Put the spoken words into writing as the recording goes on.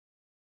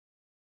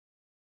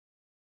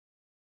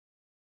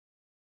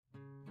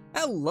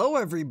Hello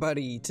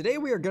everybody! Today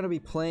we are going to be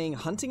playing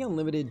Hunting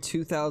Unlimited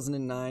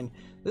 2009.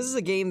 This is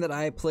a game that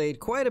I played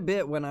quite a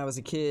bit when I was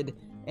a kid,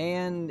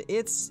 and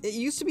it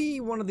used to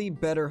be one of the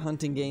better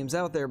hunting games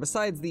out there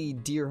besides the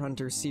Deer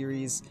Hunter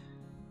series.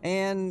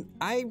 And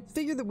I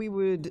figured that we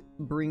would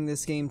bring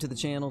this game to the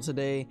channel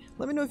today.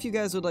 Let me know if you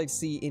guys would like to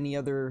see any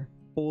other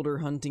older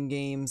hunting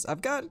games.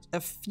 I've got a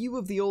few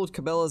of the old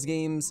Cabela's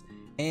games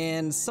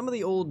and some of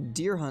the old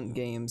Deer Hunt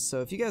games,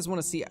 so if you guys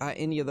want to see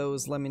any of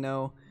those, let me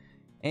know.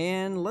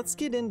 And let's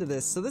get into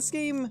this. So this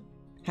game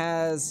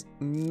has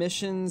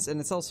missions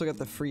and it's also got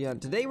the free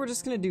hunt. Today we're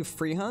just going to do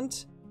free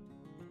hunt.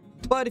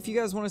 But if you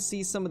guys want to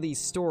see some of the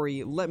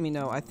story, let me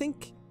know. I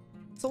think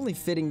it's only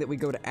fitting that we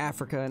go to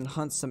Africa and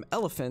hunt some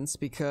elephants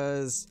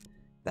because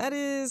that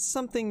is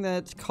something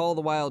that Call of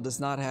the Wild does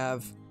not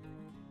have.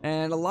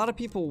 And a lot of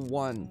people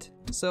want.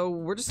 So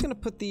we're just going to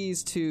put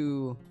these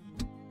to...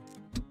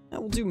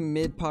 we'll do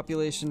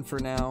mid-population for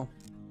now.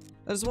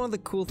 That is one of the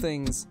cool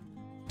things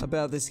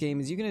about this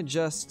game is you can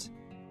adjust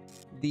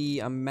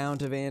the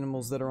amount of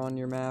animals that are on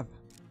your map,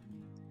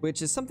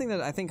 which is something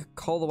that I think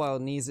Call of the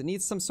Wild needs. It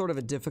needs some sort of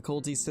a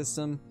difficulty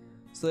system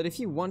so that if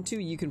you want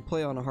to, you can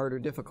play on a harder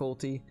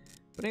difficulty.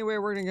 But anyway,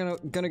 we're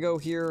gonna go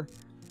here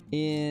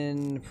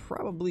in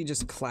probably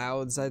just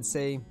clouds, I'd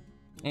say.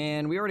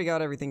 And we already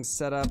got everything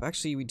set up.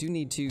 Actually, we do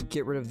need to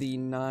get rid of the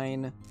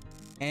 9,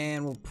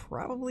 and we'll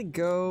probably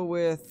go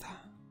with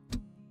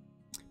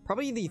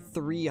probably the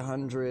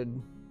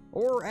 300.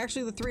 Or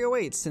actually the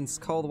 308, since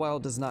Call of the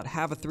Wild does not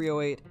have a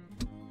 308,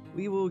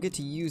 we will get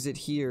to use it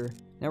here.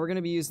 Now we're going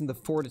to be using the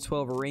 4 to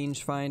 12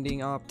 range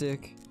finding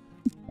optic.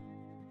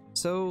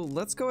 So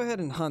let's go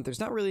ahead and hunt. There's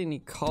not really any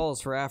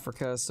calls for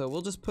Africa, so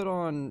we'll just put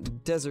on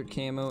desert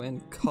camo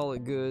and call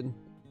it good.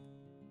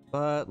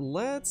 But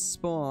let's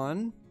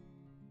spawn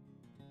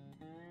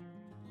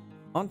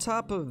on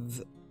top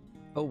of...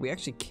 oh, we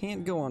actually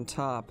can't go on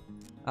top.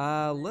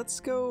 Let's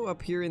go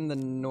up here in the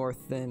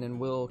north then, and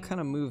we'll kind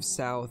of move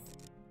south.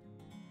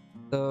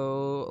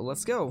 So,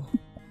 let's go.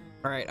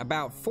 Alright,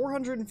 about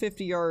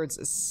 450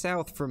 yards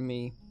south from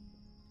me.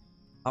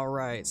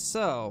 Alright,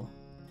 so...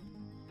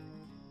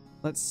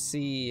 let's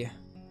see.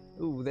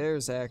 Ooh,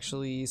 there's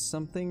actually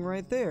something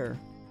right there.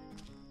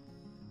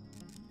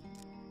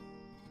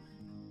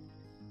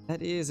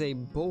 That is a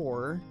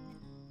boar.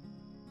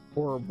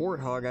 Or a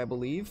warthog, I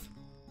believe.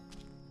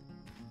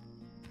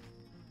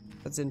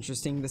 That's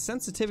interesting. The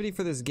sensitivity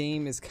for this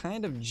game is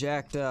kind of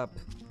jacked up.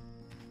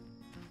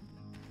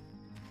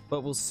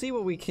 But we'll see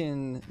what we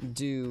can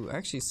do. I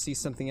actually see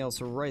something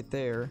else right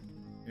there.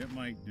 It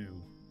might do.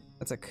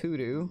 That's a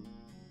kudu.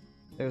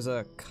 There's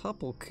a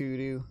couple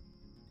kudu.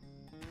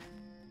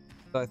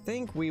 So I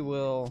think we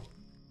will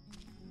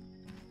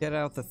get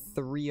out the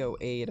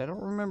 308. I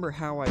don't remember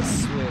how I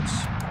switch.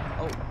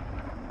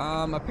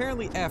 Oh.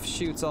 Apparently F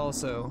shoots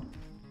also.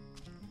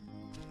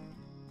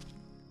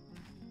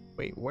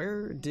 Wait,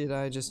 where did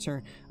I just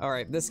turn?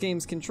 Alright, this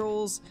game's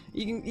controls.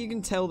 You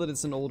can tell that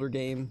it's an older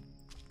game,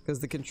 because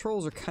the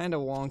controls are kind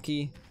of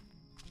wonky.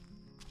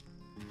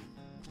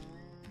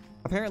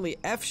 Apparently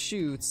F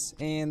shoots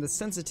and the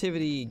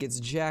sensitivity gets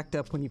jacked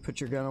up when you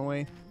put your gun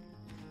away.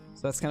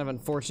 So that's kind of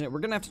unfortunate. We're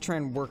gonna have to try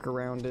and work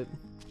around it.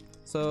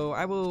 So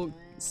I will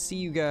see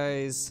you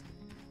guys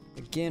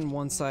again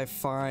once I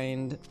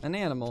find an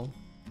animal.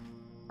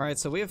 Alright,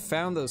 so we have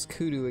found those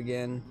kudu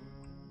again.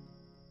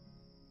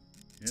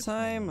 This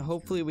time,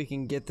 hopefully we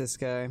can get this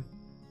guy.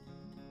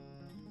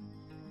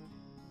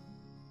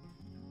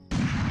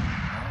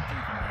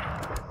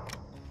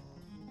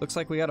 Looks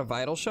like we got a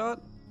vital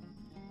shot.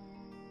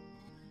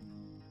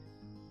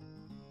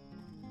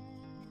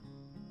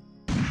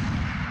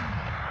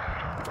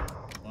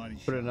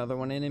 Put another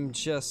one in him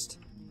just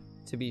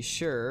to be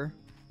sure.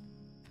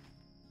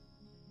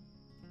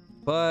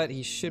 But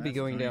he should be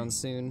going down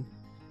soon.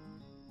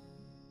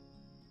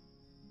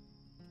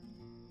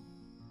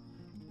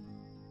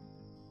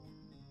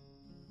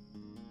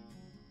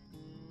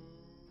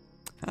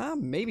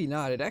 Maybe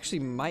not. It actually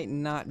might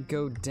not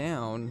go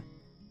down.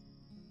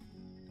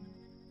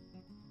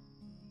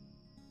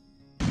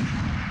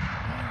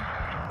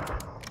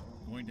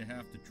 Going to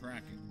have to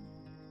track it.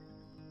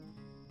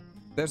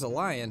 There's a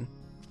lion.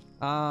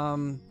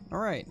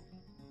 Alright.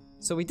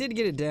 So we did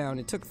get it down.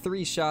 It took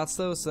 3 shots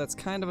though, so that's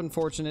kind of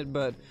unfortunate,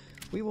 but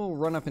we will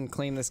run up and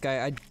claim this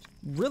guy. I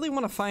really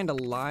want to find a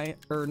lion,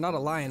 or not a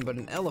lion, but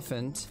an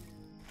elephant.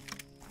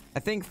 I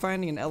think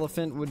finding an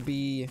elephant would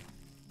be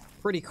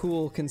pretty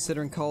cool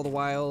considering Call of the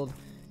Wild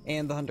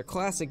and the Hunter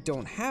Classic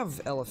don't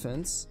have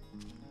elephants.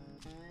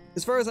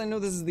 As far as I know,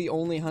 this is the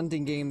only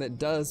hunting game that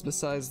does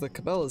besides the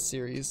Cabela's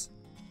series.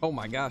 Oh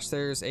my gosh,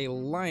 there's a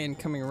lion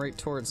coming right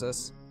towards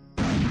us.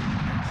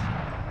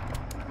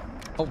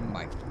 Oh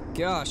my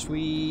gosh,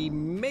 we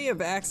may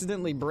have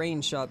accidentally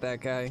brain shot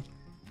that guy.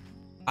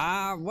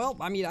 Well,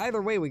 I mean,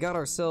 either way, we got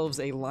ourselves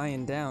a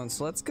lion down,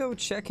 so let's go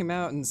check him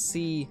out and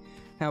see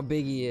how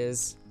big he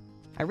is.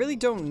 I really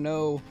don't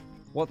know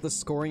what the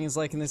scoring is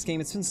like in this game.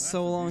 It's been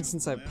so long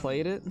since I've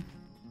played it.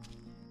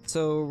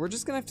 So we're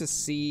just gonna have to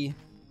see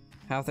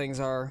how things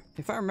are.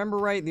 If I remember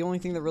right, the only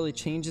thing that really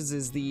changes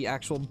is the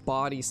actual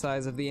body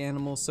size of the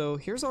animal. So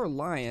here's our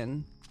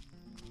lion.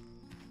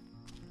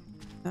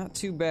 Not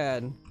too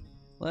bad.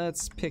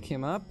 Let's pick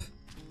him up.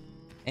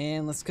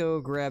 And let's go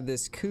grab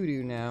this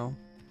kudu now.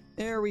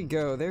 There we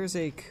go. There's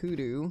a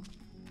kudu.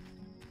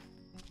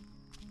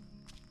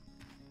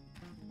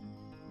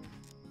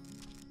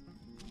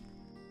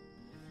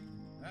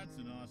 That's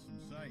an awesome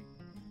sight.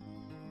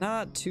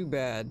 Not too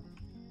bad.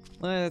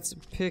 Let's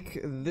pick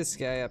this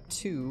guy up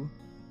too.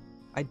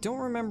 I don't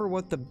remember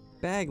what the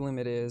bag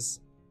limit is.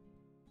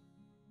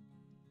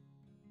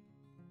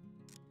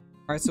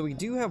 Alright, so we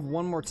do have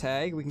one more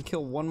tag. We can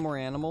kill one more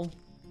animal.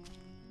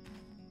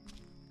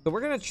 So we're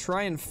gonna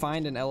try and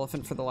find an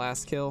elephant for the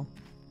last kill.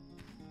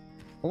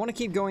 I want to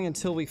keep going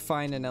until we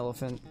find an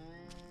elephant.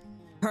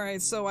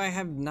 Alright, so I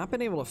have not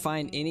been able to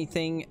find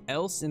anything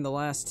else in the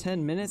last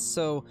 10 minutes,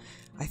 so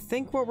I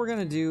think what we're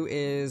gonna do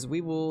is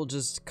we will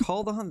just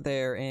call the hunt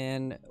there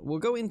and we'll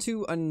go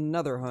into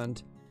another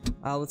hunt.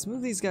 Let's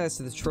move these guys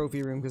to the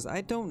trophy room because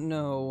I don't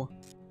know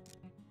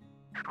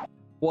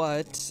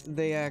what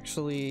they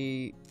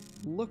actually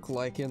look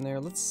like in there.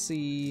 Let's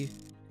see.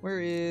 Where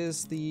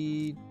is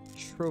the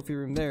trophy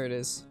room? There it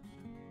is.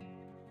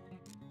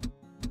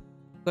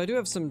 So I do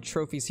have some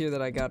trophies here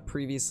that I got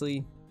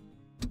previously.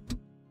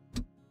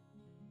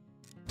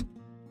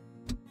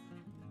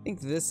 I think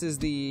this is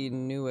the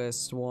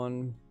newest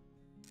one.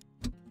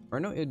 Or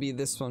no, it'd be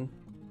this one.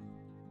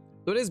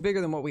 So it is bigger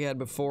than what we had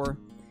before.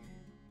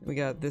 We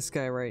got this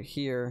guy right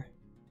here.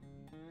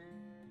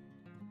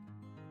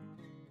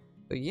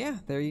 So yeah,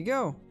 there you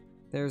go.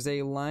 There's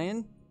a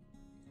lion.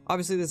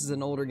 Obviously this is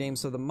an older game,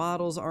 so the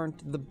models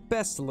aren't the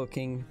best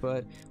looking,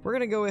 but we're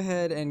gonna go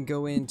ahead and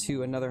go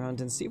into another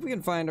hunt and see if we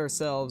can find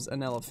ourselves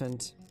an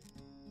elephant.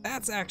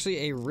 That's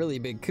actually a really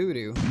big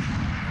kudu.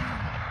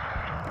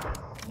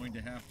 Going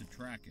to have to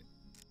track it.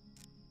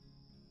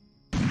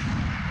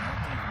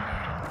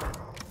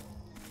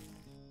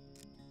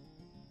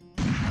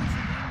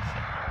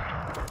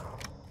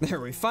 There,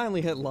 we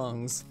finally hit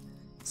lungs.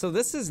 So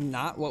this is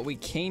not what we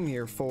came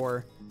here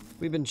for.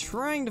 We've been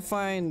trying to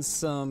find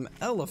some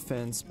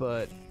elephants,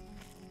 but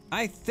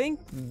I think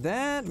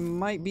that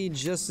might be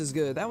just as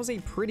good. That was a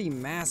pretty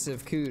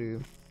massive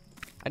kudu.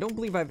 I don't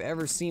believe I've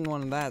ever seen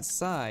one of that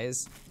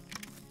size.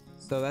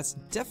 So that's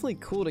definitely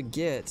cool to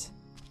get.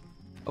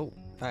 Oh,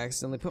 I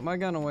accidentally put my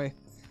gun away.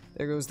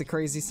 There goes the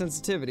crazy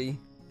sensitivity.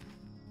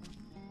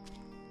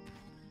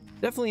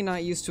 Definitely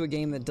not used to a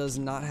game that does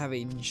not have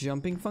a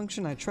jumping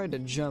function. I tried to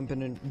jump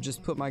and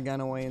just put my gun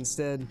away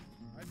instead.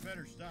 I'd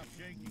better stop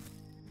shaking.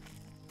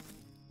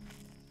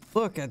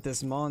 Look at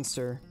this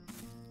monster.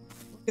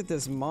 Look at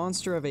this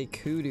monster of a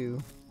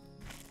kudu.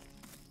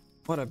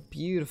 What a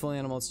beautiful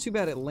animal. It's too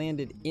bad it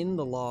landed in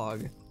the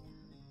log.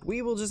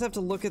 We will just have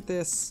to look at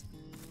this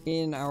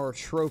in our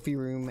trophy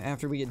room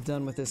after we get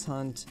done with this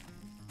hunt.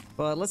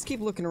 But let's keep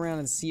looking around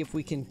and see if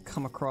we can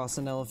come across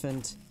an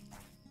elephant.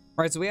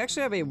 Alright, so we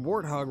actually have a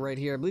warthog right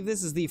here. I believe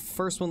this is the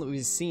first one that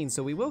we've seen,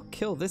 so we will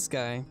kill this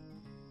guy.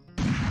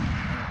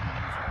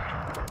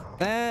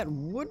 That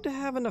would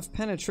have enough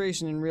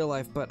penetration in real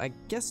life, but I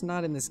guess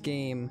not in this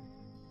game.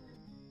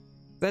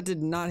 That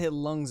did not hit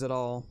lungs at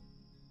all.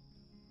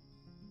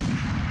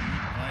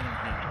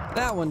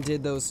 That one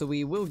did though, so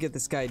we will get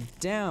this guy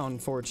down,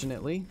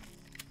 fortunately.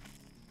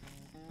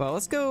 But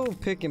let's go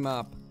pick him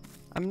up.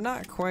 I'm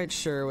not quite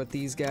sure what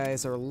these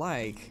guys are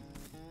like,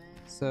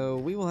 so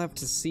we will have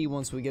to see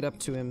once we get up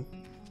to him.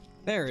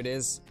 There it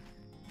is.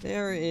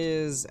 There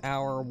is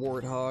our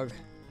warthog.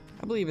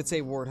 I believe it's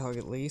a warthog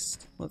at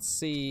least. Let's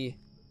see.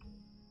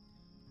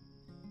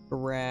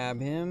 Grab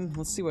him.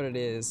 Let's see what it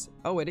is.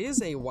 Oh, it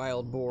is a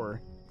wild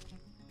boar.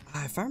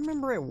 If I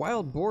remember right,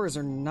 wild boars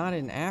are not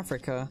in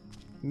Africa.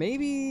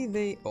 Maybe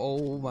they...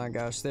 Oh my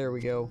gosh, there we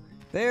go.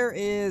 There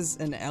is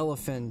an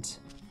elephant.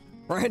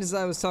 Right as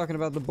I was talking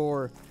about the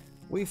boar,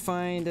 we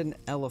find an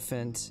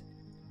elephant.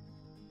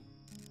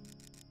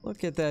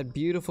 Look at that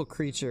beautiful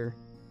creature.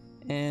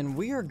 And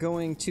we are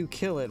going to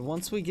kill it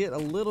once we get a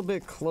little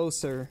bit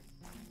closer.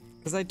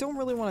 Because I don't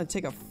really want to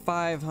take a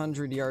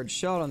 500-yard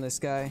shot on this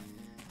guy.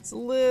 It's a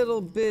little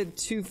bit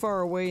too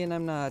far away and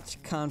I'm not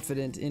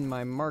confident in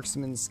my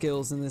marksman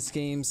skills in this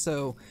game.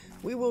 So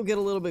we will get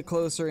a little bit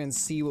closer and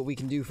see what we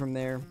can do from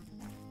there.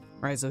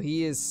 Alright, so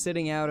he is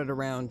sitting out at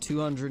around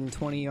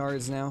 220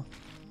 yards now.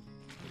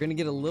 We're going to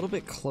get a little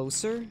bit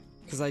closer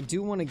because I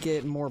do want to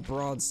get more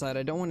broadside.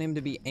 I don't want him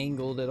to be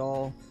angled at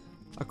all.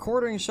 A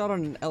quartering shot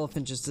on an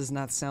elephant just does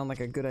not sound like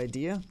a good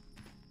idea.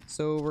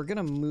 So we're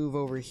gonna move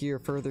over here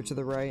further to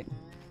the right.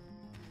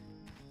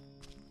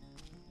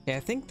 Okay,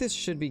 I think this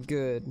should be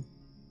good.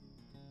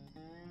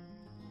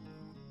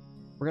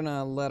 We're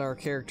gonna let our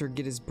character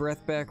get his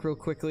breath back real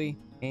quickly,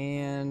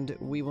 and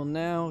we will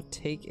now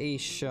take a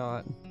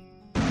shot.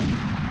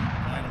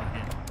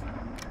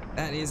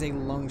 That is a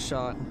lung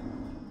shot.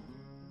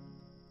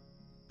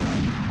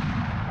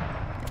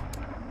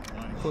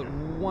 Put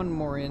one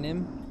more in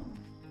him,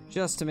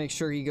 just to make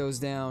sure he goes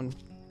down.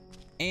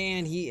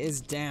 And he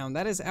is down.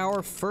 That is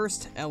our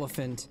first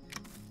elephant.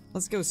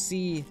 Let's go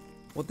see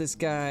what this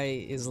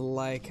guy is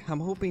like. I'm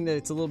hoping that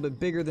it's a little bit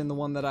bigger than the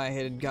one that I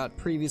had got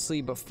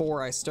previously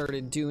before I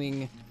started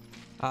doing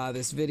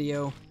this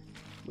video.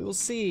 We will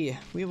see.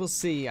 We will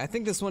see. I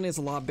think this one is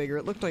a lot bigger.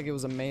 It looked like it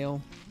was a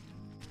male.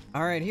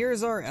 Alright,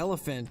 here's our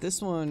elephant.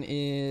 This one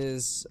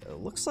is...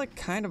 looks like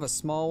kind of a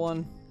small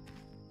one.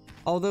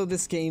 Although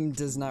this game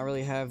does not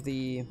really have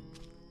the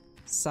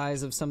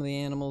size of some of the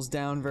animals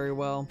down very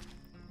well.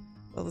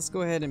 Well, let's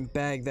go ahead and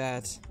bag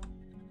that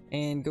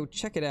and go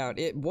check it out.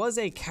 It was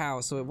a cow,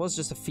 so it was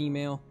just a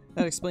female.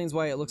 That explains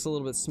why it looks a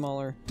little bit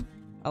smaller.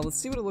 Let's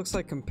see what it looks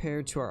like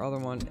compared to our other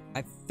one.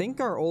 I think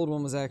our old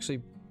one was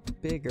actually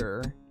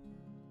bigger.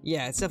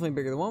 Yeah, it's definitely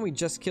bigger. The one we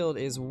just killed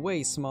is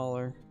way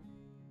smaller.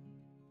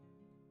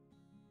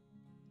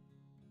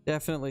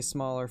 Definitely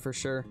smaller for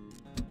sure.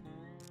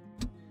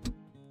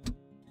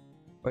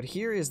 But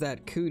here is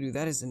that Kudu.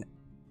 That is an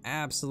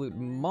absolute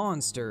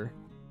monster.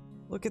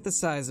 Look at the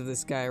size of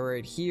this guy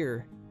right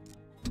here.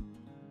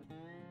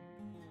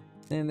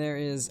 And there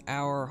is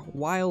our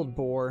wild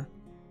boar.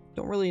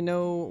 Don't really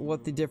know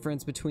what the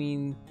difference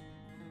between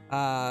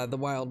the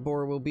wild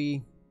boar will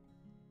be,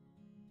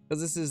 because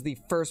this is the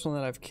first one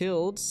that I've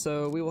killed,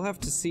 so we will have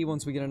to see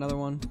once we get another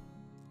one.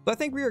 But I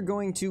think we are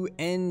going to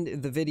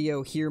end the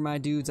video here, my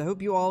dudes. I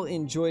hope you all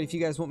enjoyed. If you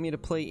guys want me to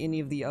play any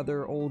of the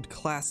other old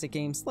classic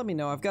games, let me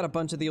know. I've got a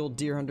bunch of the old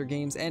Deer Hunter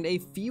games and a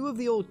few of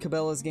the old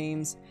Cabela's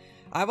games.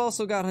 I've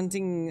also got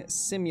Hunting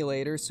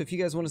Simulator, so if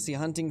you guys want to see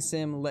Hunting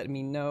Sim, let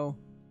me know.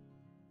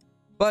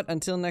 But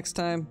until next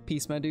time,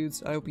 peace, my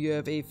dudes. I hope you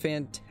have a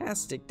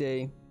fantastic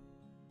day.